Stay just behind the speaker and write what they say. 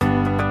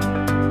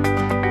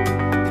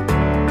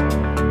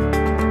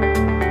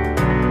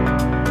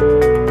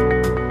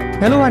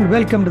Hello and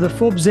welcome to the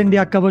Forbes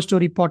India Cover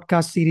Story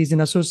podcast series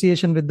in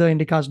association with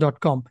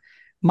theindicast.com.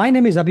 My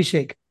name is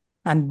Abhishek,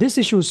 and this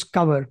issue's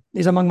cover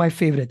is among my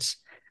favorites.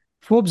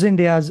 Forbes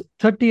India's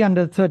 30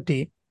 Under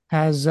 30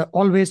 has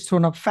always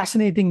thrown up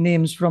fascinating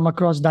names from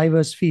across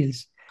diverse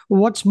fields.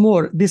 What's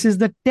more, this is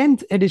the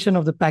 10th edition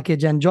of the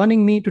package, and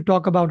joining me to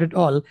talk about it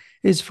all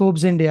is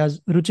Forbes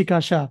India's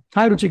Ruchika Shah.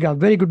 Hi, Ruchika.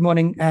 Very good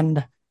morning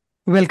and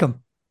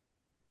welcome.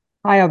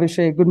 Hi,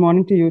 Abhishek. Good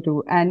morning to you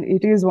too. And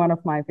it is one of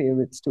my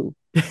favorites too.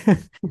 So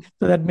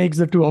that makes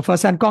the two of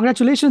us. And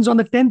congratulations on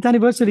the 10th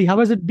anniversary. How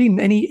has it been?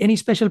 Any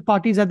special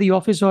parties at the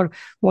office, or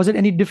was it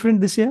any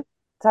different this year?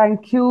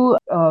 Thank you.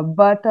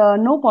 But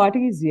no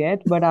parties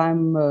yet, but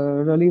I'm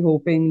really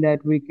hoping that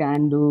we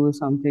can do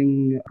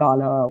something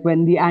gala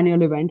when the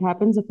annual event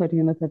happens, the 30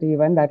 and the 30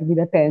 event. That will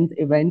be the 10th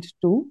event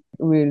too.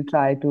 We'll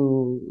try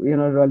to,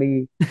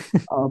 really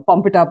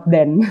pump it up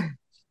then.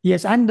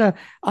 Yes, and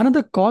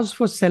another cause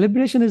for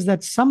celebration is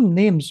that some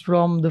names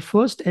from the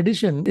first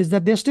edition is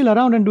that they're still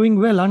around and doing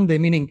well, aren't they?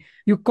 Meaning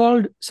you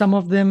called some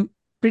of them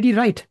pretty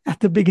right at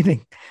the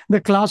beginning,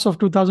 the class of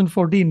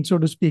 2014, so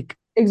to speak.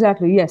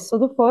 Exactly, yes. So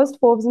the first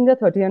Forbes India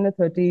 30 under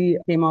 30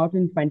 came out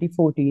in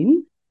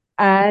 2014.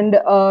 And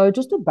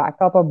just to back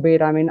up a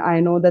bit, I mean, I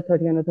know that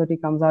 30 under 30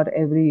 comes out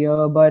every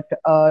year, but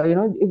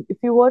if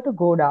you were to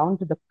go down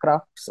to the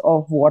crux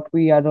of what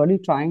we are really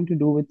trying to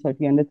do with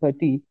 30 under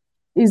 30,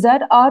 is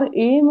that our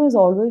aim is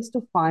always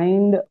to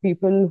find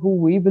people who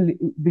we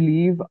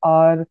believe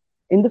are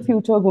in the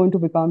future going to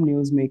become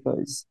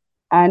newsmakers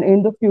and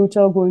in the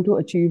future going to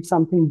achieve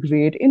something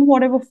great in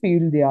whatever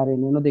field they are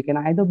in. They can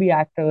either be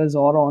actors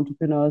or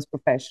entrepreneurs,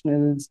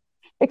 professionals,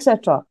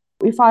 etc.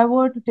 If I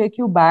were to take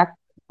you back,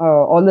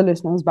 all the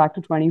listeners back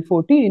to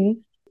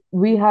 2014,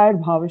 we had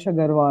Bhavish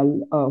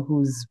Agarwal,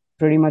 who's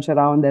pretty much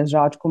around. There's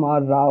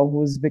Rajkumar Rao,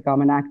 who's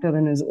become an actor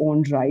in his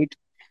own right.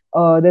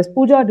 There's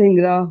Pooja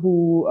Dhingra,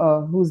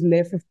 who's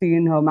Le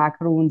 15. Her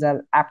macaroons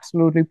are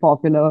absolutely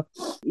popular.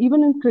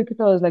 Even in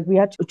cricketers, like we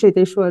had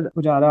Cheteshwar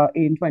Pujara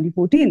in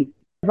 2014.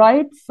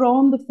 Right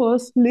from the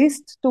first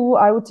list to,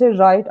 I would say,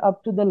 right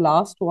up to the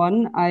last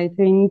one, I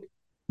think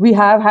we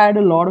have had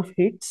a lot of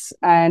hits,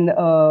 and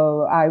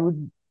I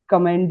would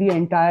commend the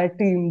entire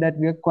team that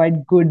we are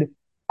quite good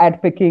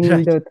at picking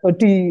Right. the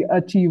 30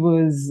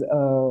 achievers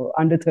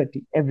under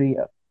 30 every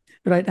year.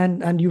 Right.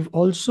 And you've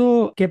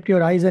also kept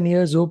your eyes and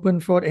ears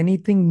open for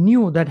anything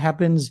new that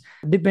happens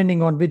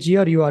depending on which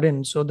year you are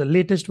in. So the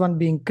latest one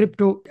being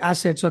crypto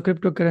assets or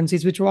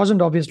cryptocurrencies, which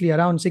wasn't obviously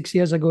around 6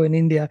 years ago in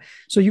India.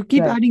 So you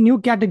keep Right. adding new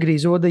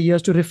categories over the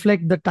years to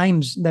reflect the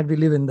times that we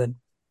live in then.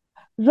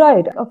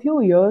 Right. A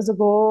few years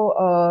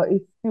ago,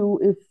 if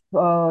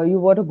you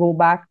were to go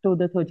back to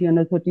the 30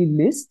 under 30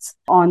 lists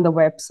on the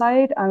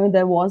website, I mean,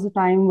 there was a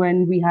time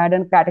when we had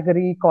a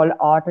category called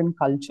art and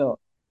culture,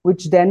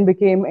 which then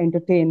became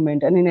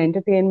entertainment. And in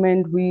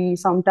entertainment, we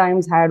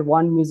sometimes had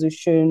one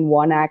musician,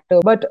 one actor.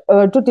 But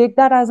to take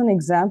that as an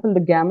example, the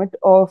gamut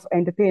of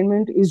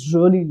entertainment is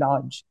really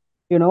large,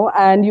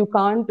 and you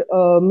can't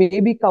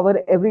maybe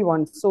cover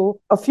everyone. So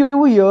a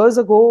few years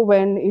ago,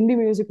 when indie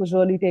music was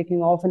really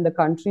taking off in the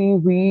country,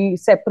 we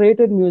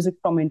separated music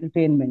from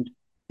entertainment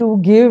to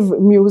give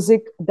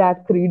music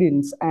that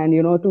credence and,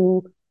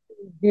 to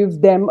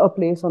give them a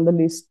place on the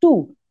list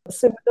too.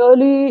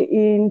 Similarly,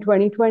 in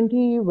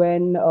 2020,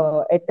 when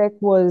EdTech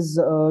was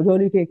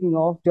really taking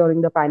off during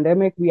the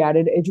pandemic, we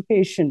added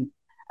education,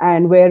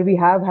 and where we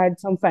have had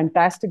some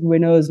fantastic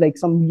winners, like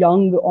some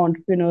young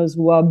entrepreneurs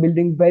who are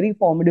building very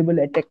formidable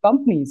EdTech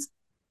companies.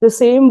 The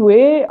same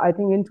way, I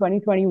think in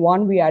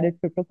 2021, we added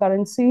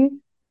cryptocurrency.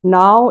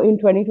 Now, in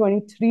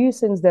 2023,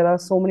 since there are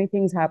so many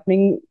things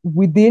happening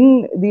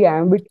within the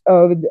ambit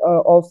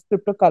of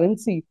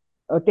cryptocurrency,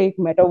 take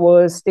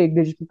metaverse, take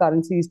digital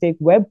currencies, take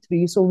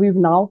Web3. So we've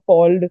now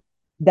called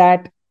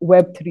that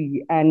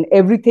Web3, and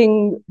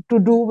everything to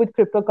do with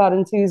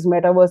cryptocurrencies,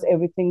 metaverse,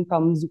 everything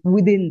comes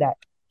within that.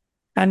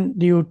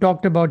 And you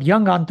talked about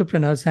young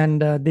entrepreneurs,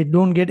 and they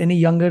don't get any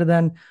younger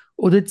than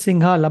Udit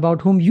Singhal,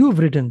 about whom you've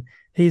written.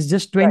 He's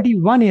just Right.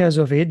 21 years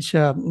of age.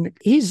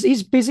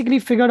 He's basically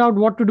figured out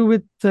what to do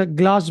with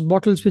glass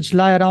bottles which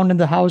lie around in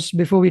the house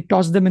before we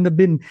toss them in the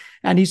bin,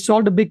 and he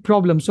solved a big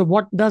problem. So,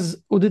 what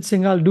does Udit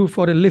Singhal do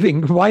for a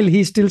living while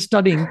he's still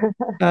studying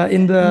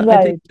in the,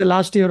 I think, Right. the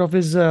last year of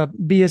his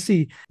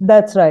BSc?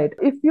 That's right.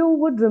 If you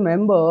would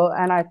remember,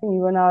 and I think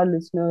even our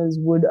listeners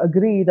would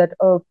agree that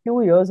a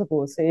few years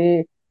ago,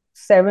 say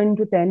 7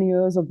 to 10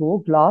 years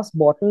ago, glass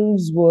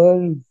bottles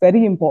were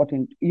very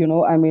important.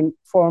 I mean,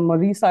 from a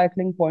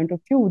recycling point of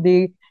view,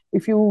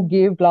 if you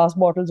gave glass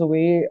bottles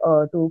away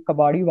to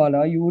Kabadi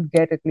Wala, you would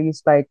get at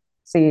least like,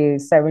 say,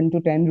 7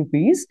 to 10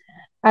 rupees.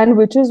 And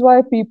which is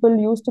why people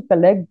used to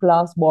collect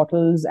glass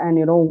bottles,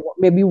 and,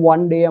 maybe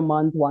one day a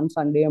month, one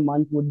Sunday a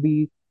month would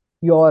be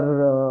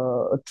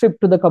your trip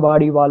to the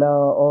kabadi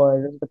wala,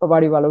 or the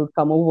kabadi wala would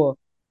come over.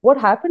 What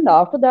happened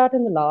after that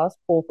in the last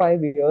 4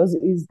 5 years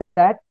is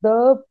that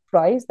the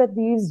price that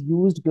these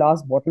used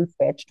glass bottles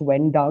fetched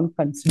went down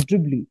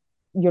considerably.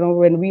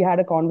 When we had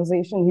a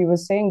conversation, he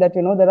was saying that,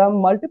 there are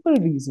multiple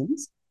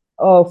reasons.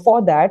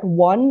 for that.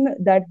 One,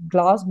 that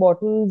glass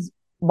bottles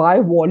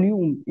by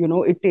volume,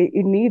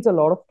 it needs a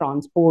lot of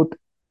transport.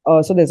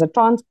 So there's a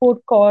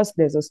transport cost,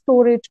 there's a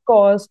storage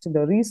cost, the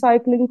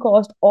recycling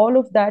cost. All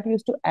of that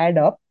used to add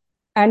up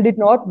and did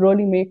not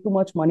really make too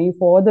much money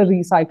for the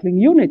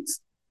recycling units,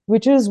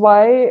 which is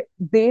why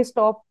they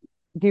stopped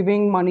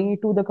giving money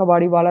to the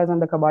kabadiwalas,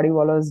 and the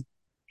kabadiwalas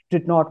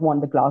did not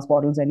want the glass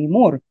bottles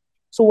anymore.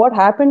 So what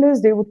happened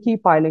is they would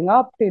keep piling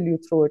up till you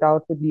throw it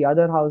out with the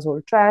other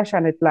household trash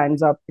and it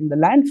lands up in the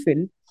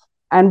landfill.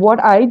 And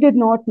what I did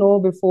not know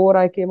before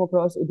I came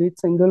across Udit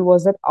Singhal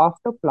was that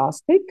after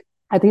plastic,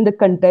 I think the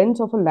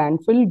contents of a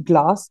landfill,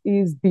 glass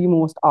is the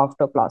most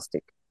after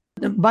plastic.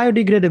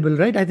 Biodegradable,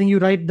 right? I think you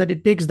write that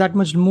it takes that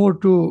much more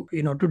to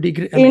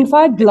degrade. In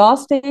fact,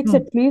 glass takes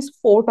at least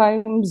 4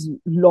 times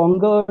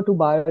longer to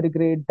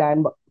biodegrade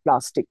than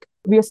plastic.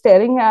 We are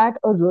staring at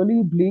a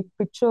really bleak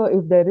picture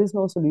if there is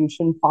no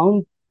solution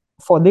found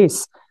for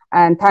this.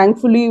 And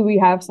thankfully, we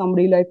have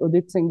somebody like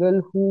Udit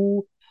Singhal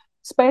who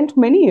spent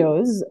many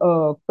years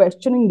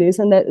questioning this,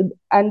 and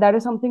that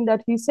is something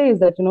that he says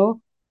that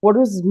what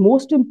was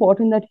most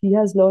important that he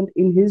has learned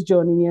in his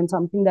journey, and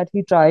something that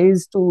he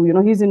tries to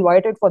he's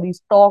invited for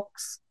these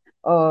talks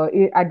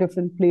at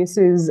different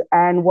places.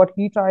 And what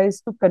he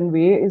tries to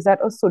convey is that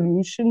a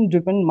solution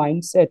driven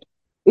mindset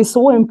is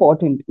so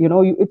important.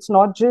 It's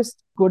not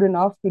just good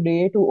enough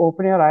today to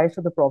open your eyes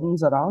to the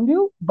problems around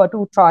you, but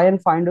to try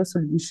and find a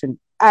solution.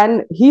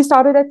 And he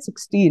started at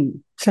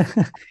 16.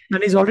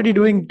 And he's already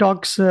doing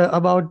talks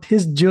about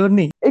his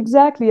journey.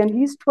 Exactly. And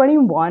he's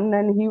 21,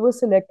 and he was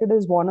selected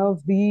as one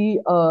of the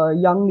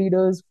young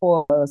leaders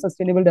for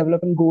Sustainable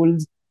Development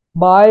Goals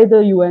by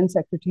the UN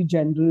Secretary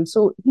General.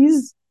 So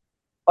he's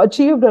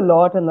achieved a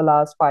lot in the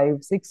last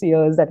 5 6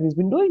 years that he's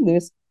been doing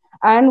this.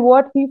 And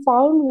what he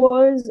found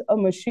was a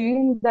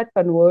machine that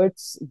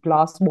converts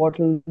glass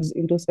bottles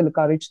into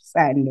silica rich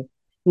sand.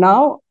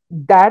 Now,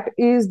 that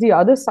is the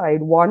other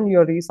side. One,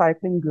 you're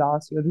recycling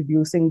glass, you're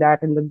reducing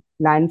that in the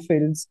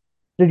landfills,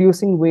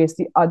 reducing waste.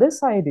 The other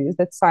side is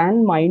that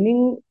sand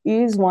mining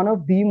is one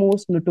of the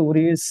most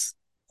notorious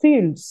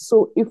fields.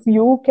 So, if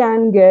you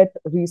can get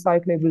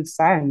recyclable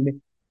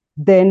sand,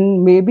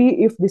 then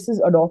maybe if this is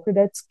adopted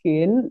at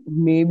scale,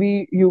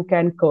 maybe you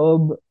can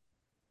curb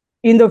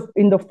in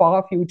the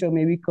far future,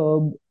 maybe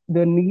curb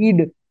the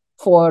need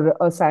for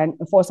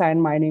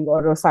sand mining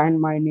or a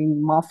sand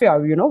mining mafia,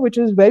 which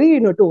is very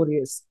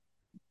notorious.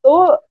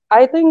 So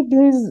I think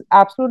he's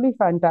absolutely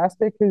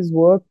fantastic. His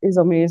work is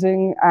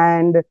amazing,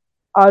 and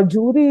our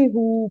jury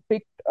who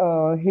picked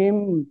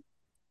him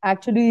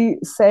actually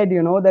said,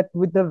 that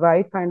with the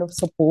right kind of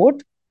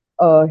support,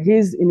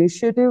 his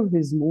initiative,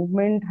 his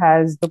movement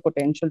has the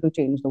potential to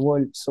change the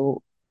world.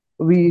 So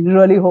we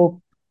really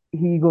hope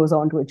he goes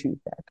on to achieve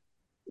that.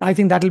 I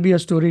think that'll be a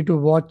story to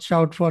watch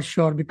out for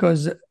sure,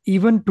 because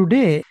even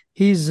today,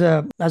 he's,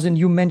 as in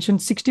you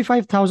mentioned,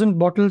 65,000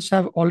 bottles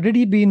have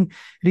already been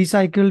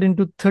recycled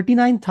into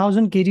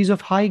 39,000 kgs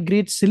of high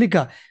grade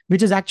silica,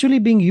 which is actually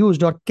being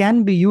used or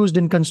can be used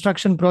in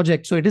construction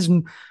projects. So it is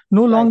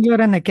no Right. longer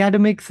an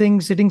academic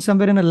thing sitting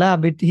somewhere in a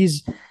lab.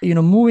 He's,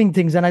 moving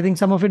things. And I think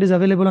some of it is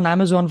available on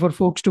Amazon for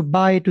folks to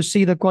buy, to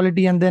see the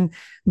quality and then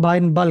buy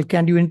in bulk.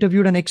 And you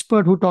interviewed an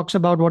expert who talks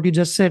about what you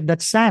just said,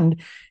 that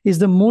sand is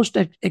the most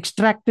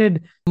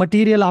extracted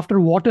material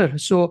after water.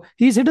 So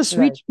he's hit a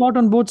sweet Right. spot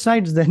on both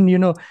sides. Then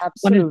wanted to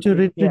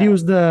Absolutely. Yeah.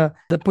 reduce the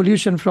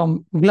pollution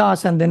from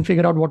glass and then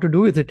figure out what to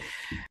do with it.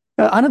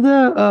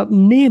 Another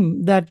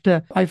name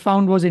that I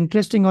found was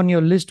interesting on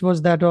your list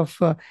was that of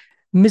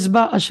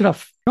Misbah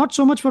Ashraf. Not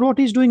so much for what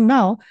he's doing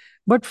now,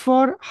 but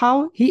for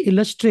how he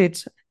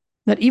illustrates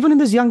that even in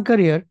this young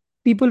career,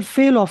 people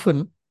fail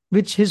often,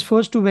 which his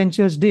first two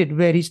ventures did,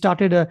 where he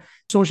started a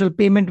social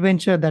payment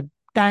venture that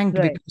tanked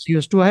Right. because he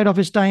was too ahead of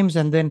his times.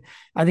 And then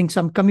I think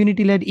some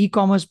community led e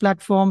commerce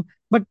platform,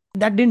 but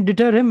that didn't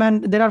deter him.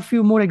 And there are a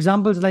few more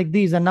examples like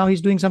these. And now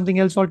he's doing something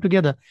else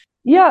altogether.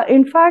 Yeah,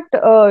 in fact,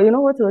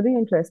 what's really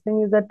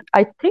interesting is that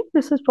I think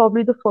this is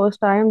probably the first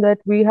time that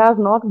we have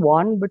not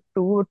one, but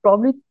two, but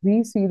probably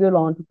three serial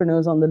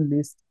entrepreneurs on the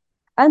list.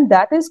 And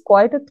that is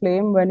quite a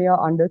claim when you're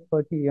under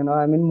 30.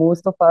 I mean,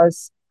 most of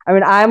us, I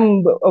mean,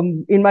 I'm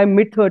in my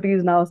mid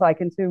 30s now, so I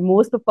can say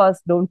most of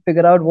us don't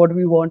figure out what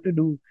we want to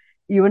do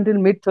even till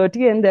mid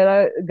 30. And there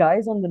are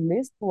guys on the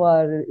list who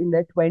are in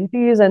their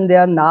 20s and they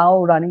are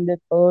now running their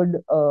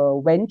third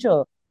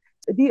venture.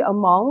 The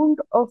amount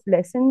of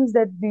lessons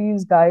that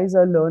these guys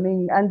are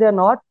learning, and they're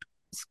not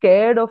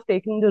scared of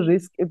taking the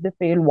risk if they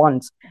fail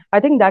once.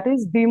 I think that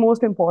is the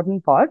most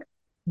important part.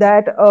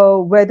 That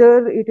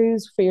whether it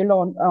is failed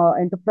on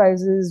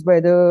enterprises,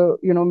 whether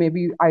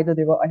maybe either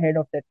they were ahead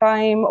of their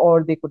time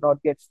or they could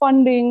not get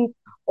funding,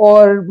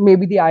 or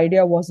maybe the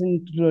idea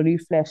wasn't really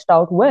fleshed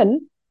out well,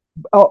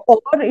 or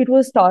it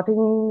was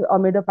starting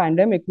amid a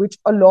pandemic, which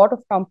a lot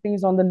of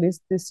companies on the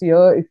list this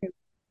year, if you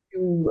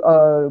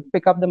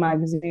pick up the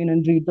magazine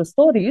and read the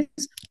stories,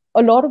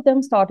 a lot of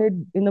them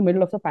started in the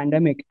middle of the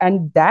pandemic.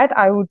 And that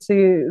I would say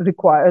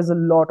requires a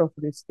lot of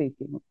risk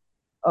taking.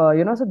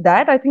 So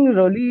that I think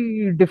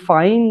really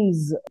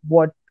defines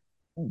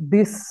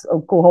this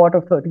cohort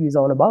of 30 is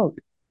all about.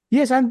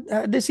 Yes, and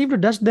they seem to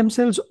dust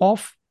themselves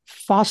off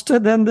faster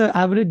than the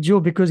average Joe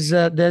because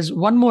there's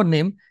one more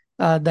name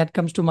that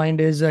comes to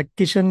mind is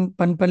Kishan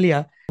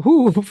Panpalia,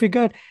 who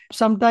figured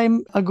some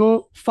time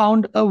ago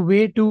found a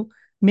way to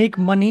make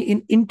money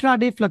in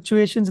intraday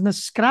fluctuations in the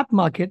scrap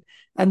market,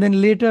 and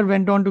then later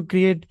went on to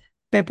create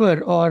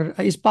Pepper or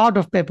is part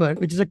of Pepper,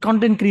 which is a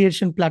content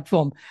creation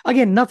platform.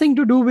 Again, nothing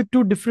to do with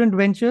two different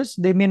ventures.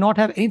 They may not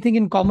have anything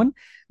in common,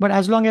 but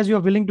as long as you're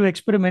willing to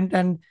experiment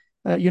and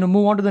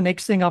move on to the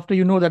next thing after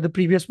you know that the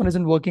previous one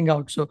isn't working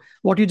out. So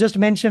what you just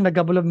mentioned a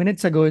couple of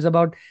minutes ago is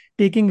about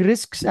taking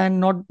risks and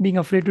not being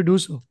afraid to do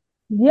so.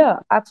 Yeah,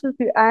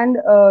 absolutely. And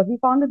he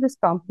founded this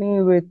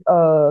company with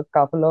a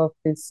couple of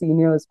his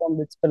seniors from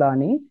BITS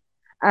Pilani.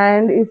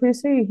 And if you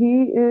see,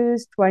 he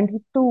is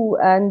 22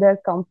 and their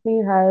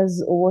company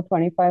has over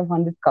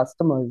 2,500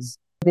 customers.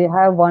 They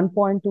have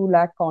 1.2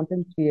 lakh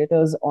content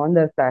creators on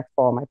their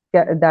platform.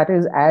 That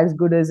is as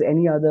good as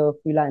any other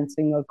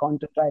freelancing or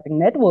content writing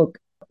network.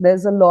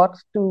 There's a lot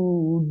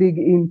to dig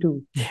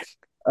into. Yes.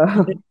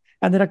 Uh,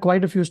 And there are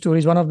quite a few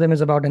stories. One of them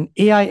is about an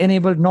AI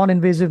enabled non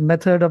invasive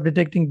method of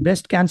detecting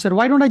breast cancer.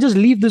 Why don't I just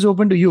leave this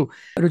open to you,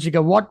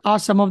 Ruchika? What are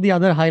some of the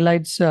other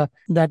highlights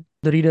that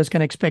the readers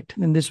can expect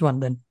in this one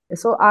then?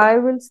 So I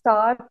will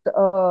start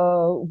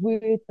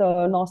with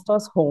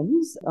Nostos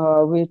Homes,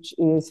 which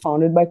is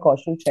founded by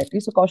Kaushal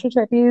Shetty. So Kaushal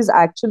Shetty is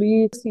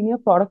actually a senior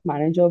product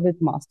manager with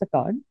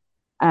Mastercard.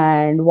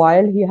 And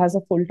while he has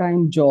a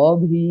full-time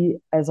job,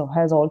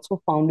 has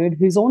also founded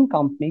his own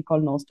company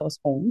called Nostos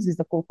Homes. He's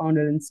the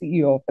co-founder and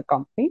CEO of the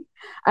company.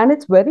 And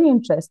it's very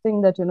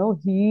interesting that,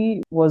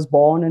 he was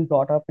born and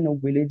brought up in a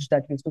village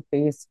that used to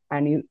face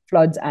annual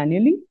floods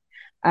annually,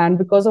 and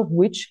because of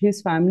which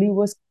his family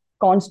was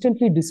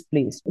constantly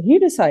displaced. He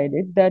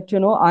decided that,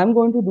 I'm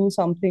going to do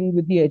something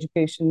with the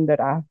education that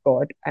I've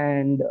got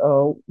and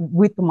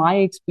with my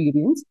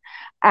experience.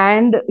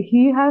 And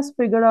he has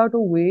figured out a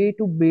way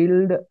to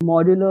build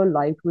modular,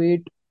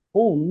 lightweight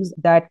homes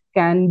that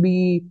can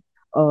be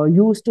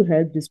used to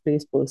help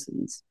displaced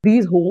persons.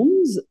 These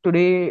homes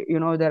today,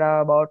 there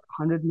are about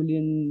 100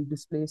 million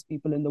displaced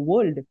people in the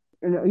world.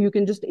 You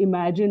can just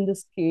imagine the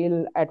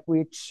scale at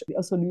which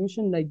a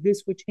solution like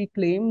this, which he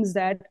claims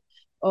that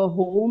a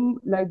home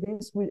like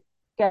this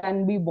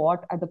can be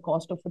bought at the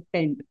cost of a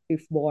tent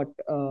if bought,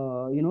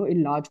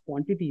 in large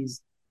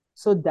quantities.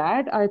 So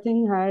that I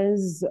think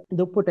has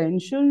the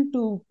potential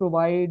to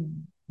provide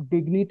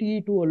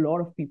dignity to a lot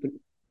of people,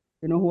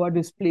 who are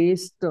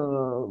displaced,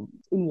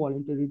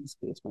 involuntary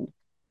displacement.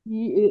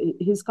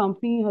 His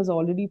company has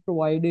already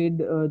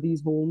provided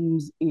these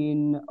homes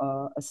in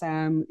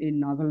Assam, in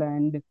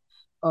Nagaland,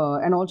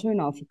 and also in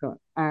Africa.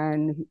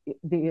 And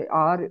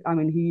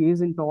he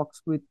is in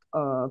talks with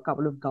a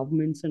couple of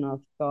governments in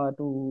Africa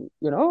to,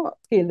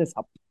 scale this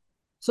up.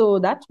 So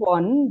that's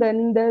one.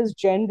 Then there's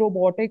Gen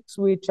Robotics,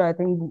 which I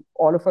think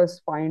all of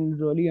us find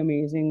really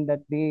amazing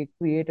that they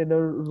created a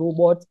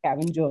robot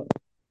scavenger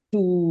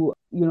to,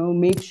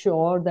 make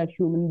sure that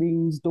human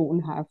beings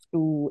don't have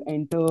to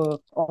enter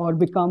or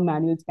become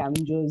manual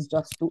scavengers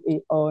just to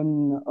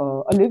earn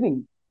a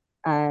living.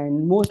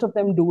 And most of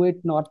them do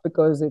it not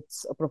because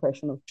it's a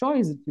profession of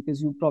choice, it's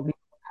because you probably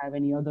don't have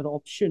any other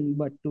option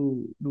but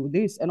to do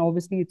this. And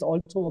obviously, it's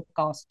also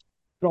a caste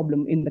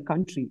problem in the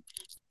country.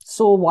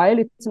 So while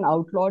it's an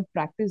outlawed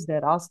practice,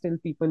 there are still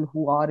people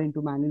who are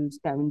into manual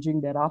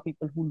scavenging. There are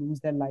people who lose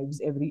their lives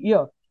every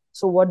year.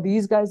 So what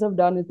these guys have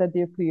done is that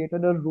they've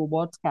created a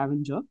robot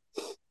scavenger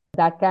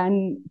that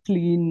can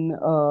clean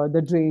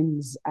the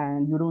drains,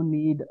 and you don't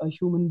need a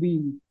human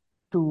being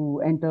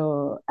to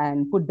enter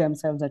and put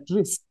themselves at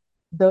risk.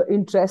 The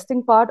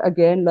interesting part,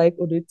 again, like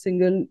Udit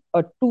Singhal,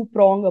 a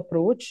two-prong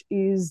approach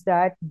is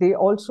that they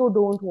also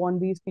don't want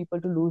these people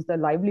to lose their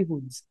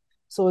livelihoods.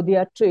 So they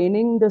are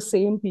training the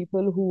same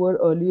people who were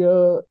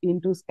earlier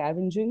into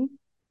scavenging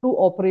to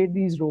operate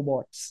these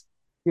robots.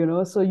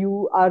 So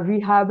you are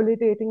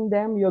rehabilitating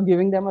them, you're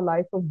giving them a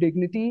life of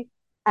dignity,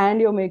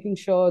 and you're making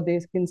sure they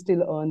can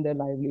still earn their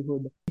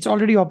livelihood. It's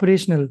already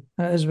operational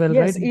as well,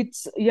 right?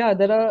 Yes,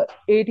 there are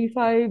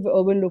 85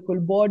 urban local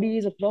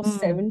bodies across Mm.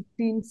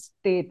 17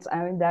 states.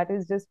 I mean, that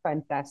is just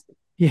fantastic.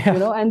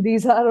 Yeah, And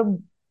these are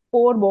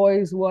poor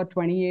boys who are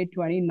 28,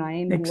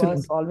 29, who are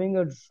excellent. solving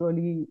a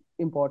really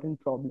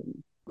important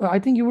problem. I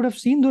think you would have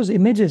seen those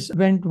images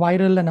went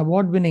viral and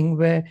award winning,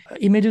 where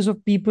images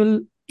of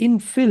people in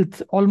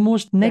filth,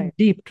 almost neck Right.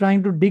 deep,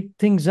 trying to dig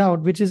things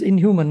out, which is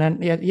inhuman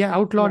and yeah,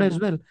 outlawed Yeah. as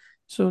well.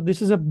 So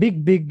this is a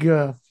big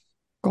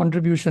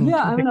contribution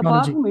Yeah, through I mean,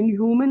 apart technology. from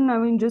inhuman, I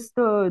mean, just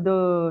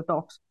the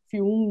toxic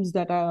fumes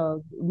that are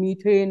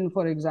methane,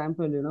 for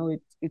example,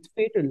 it's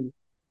fatal.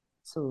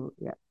 So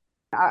yeah,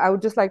 I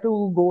would just like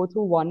to go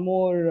through one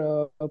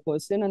more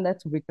person, and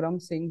that's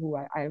Vikram Singh, who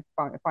I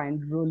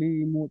find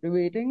really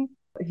motivating.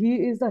 He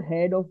is the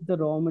head of the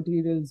raw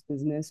materials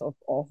business of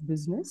Off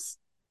Business.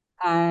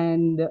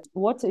 And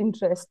what's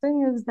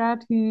interesting is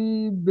that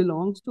he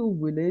belongs to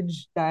a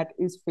village that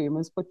is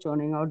famous for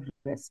churning out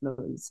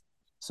wrestlers.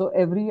 So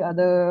every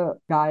other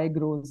guy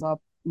grows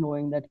up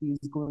knowing that he's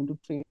going to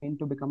train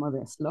to become a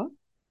wrestler.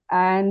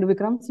 And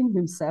Vikram Singh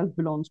himself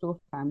belongs to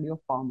a family of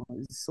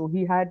farmers. So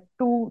he had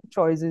two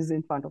choices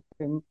in front of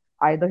him.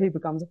 Either he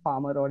becomes a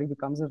farmer or he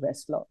becomes a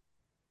wrestler.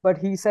 But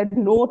he said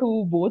no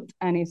to both.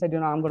 And he said,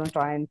 I'm going to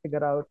try and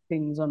figure out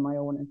things on my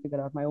own and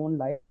figure out my own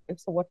life.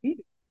 So what he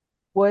did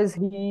was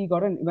he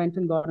went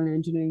and got an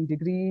engineering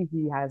degree.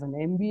 He has an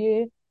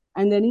MBA.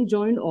 And then he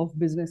joined Off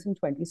Business in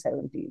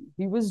 2017.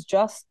 He was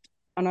just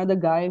another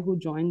guy who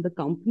joined the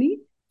company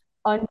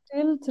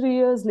until 3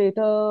 years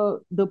later,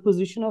 the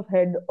position of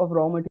head of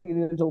raw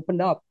materials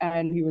opened up,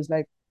 and he was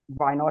like,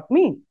 why not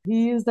me?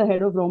 He is the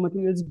head of raw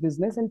materials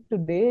business, and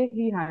today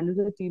he handles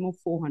a team of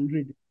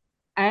 400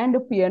 and a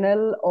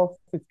PNL of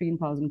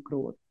 15,000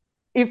 crore.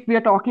 If we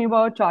are talking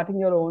about charting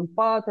your own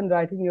path and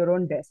writing your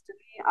own destiny,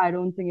 I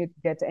don't think it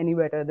gets any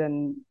better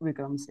than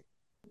Vikram Singh.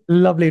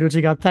 Lovely,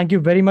 Ruchika. Thank you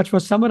very much for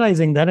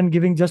summarizing that and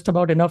giving just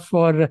about enough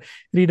for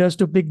readers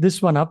to pick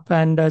this one up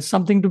and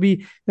something to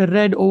be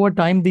read over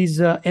time. These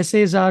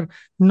essays are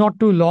not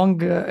too long,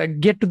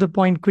 get to the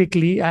point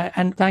quickly.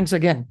 And thanks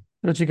again,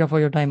 Ruchika, for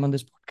your time on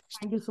this podcast.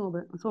 Thank you so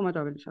much,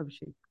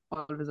 Abhishek.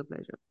 Always a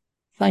pleasure.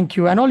 Thank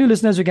you. And all you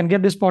listeners, you can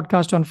get this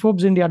podcast on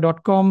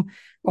ForbesIndia.com,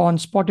 on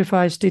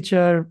Spotify,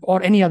 Stitcher,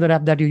 or any other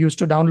app that you use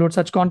to download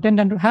such content.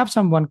 And to have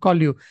someone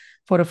call you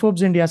for a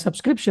Forbes India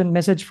subscription,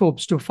 message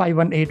Forbes to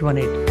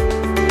 51818.